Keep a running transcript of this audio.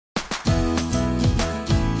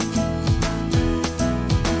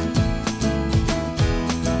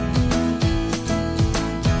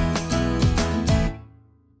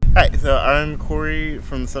I'm Cory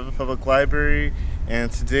from the Suffolk Public Library,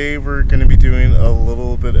 and today we're going to be doing a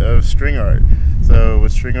little bit of string art. So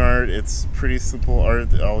with string art, it's pretty simple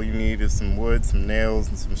art. All you need is some wood, some nails,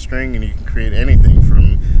 and some string, and you can create anything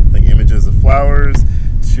from like images of flowers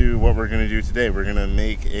to what we're going to do today. We're going to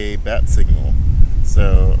make a bat signal.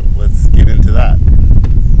 So let's get into that.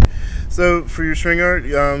 So for your string art,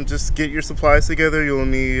 just get your supplies together. You'll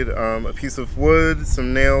need a piece of wood,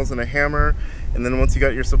 some nails, and a hammer. And then once you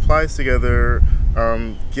got your supplies together,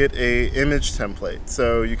 get a image template.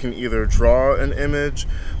 So you can either draw an image,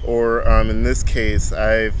 or in this case,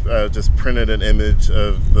 I've just printed an image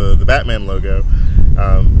of the Batman logo.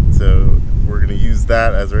 So we're going to use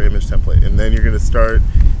that as our image template. And then you're going to start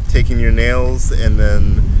taking your nails and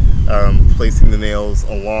then placing the nails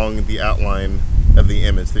along the outline of the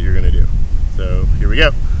image that you're going to do. So here we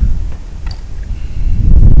go.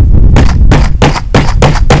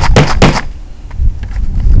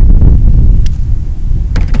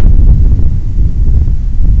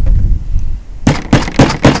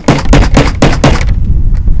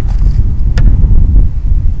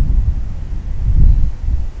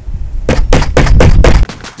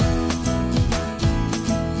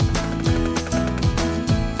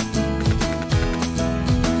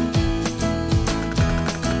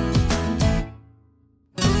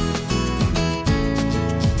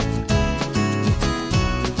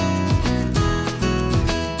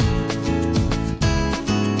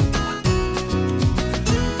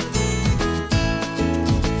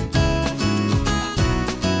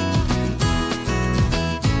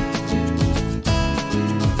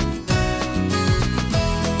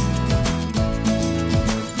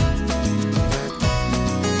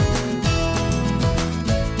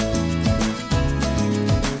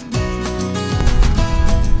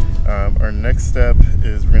 Our next step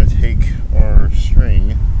is we're going to take our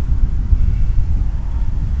string.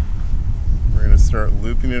 We're going to start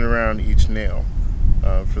looping it around each nail.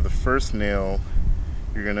 For the first nail,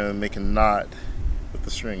 you're going to make a knot with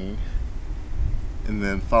the string, and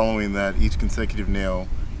then following that, each consecutive nail,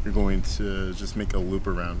 you're going to just make a loop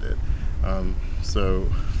around it. So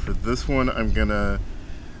for this one, I'm going to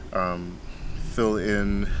fill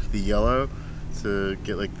in the yellow to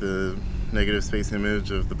get like the negative space image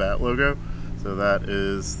of the bat logo. So that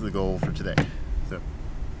is the goal for today. So.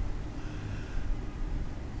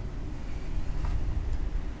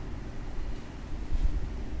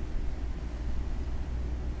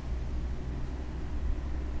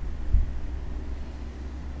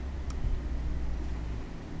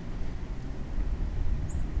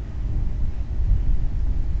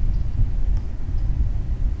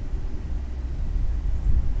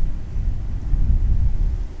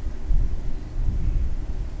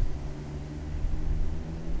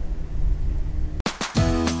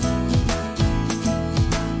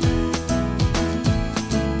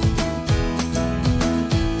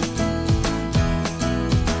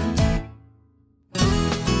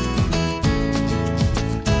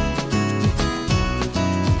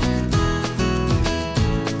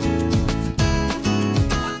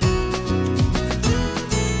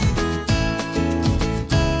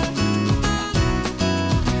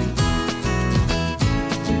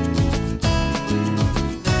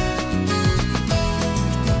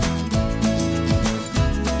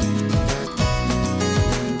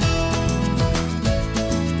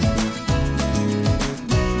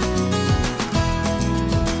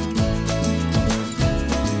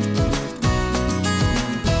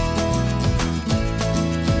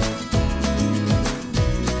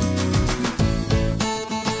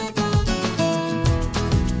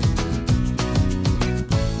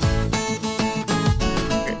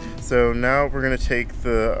 So now we're going to take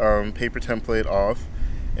the paper template off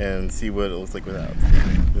and see what it looks like without.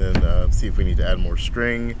 Then see if we need to add more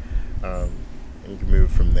string, and we can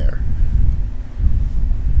move from there.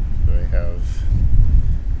 So I have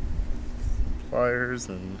some pliers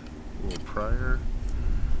and a little prier.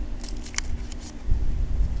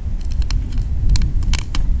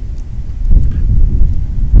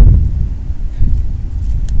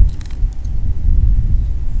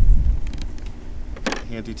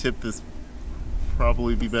 Handy tip, this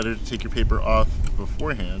probably be better to take your paper off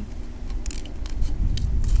beforehand.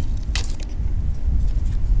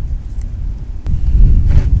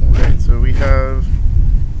 Alright, so we have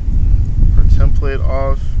our template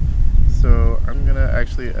off, so I'm gonna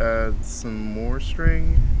actually add some more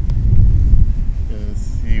string and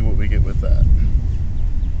see what we get with that.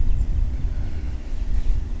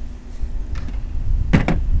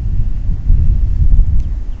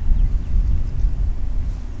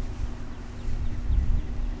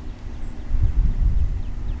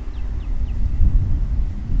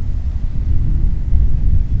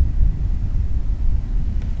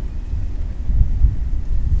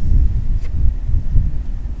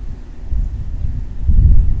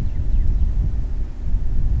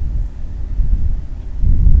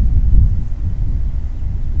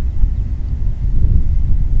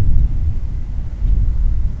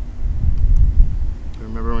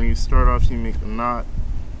 start off, you make a knot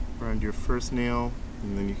around your first nail,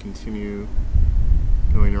 and then you continue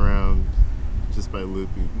going around just by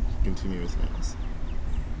looping continuous nails.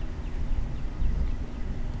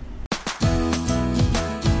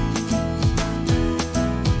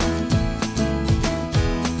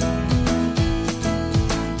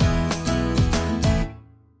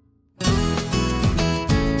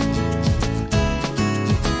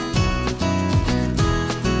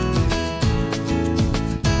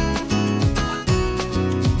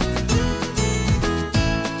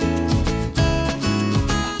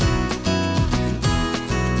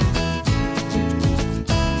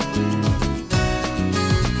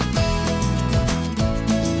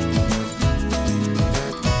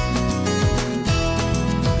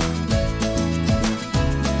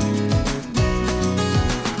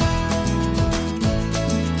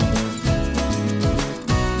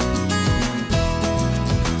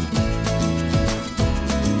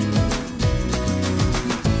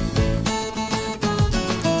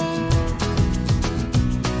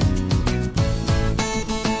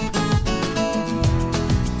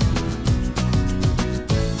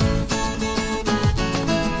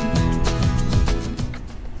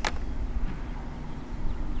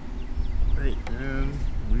 And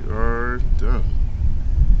we are done.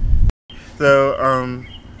 So,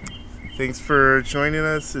 thanks for joining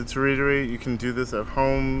us. To reiterate, you can do this at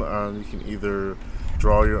home. You can either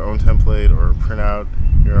draw your own template or print out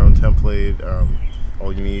your own template.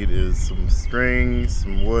 All you need is some string,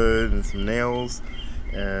 some wood, and some nails,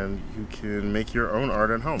 and you can make your own art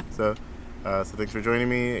at home. So thanks for joining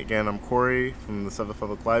me. Again, I'm Cory from the 7th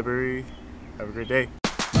Public Library. Have a great day.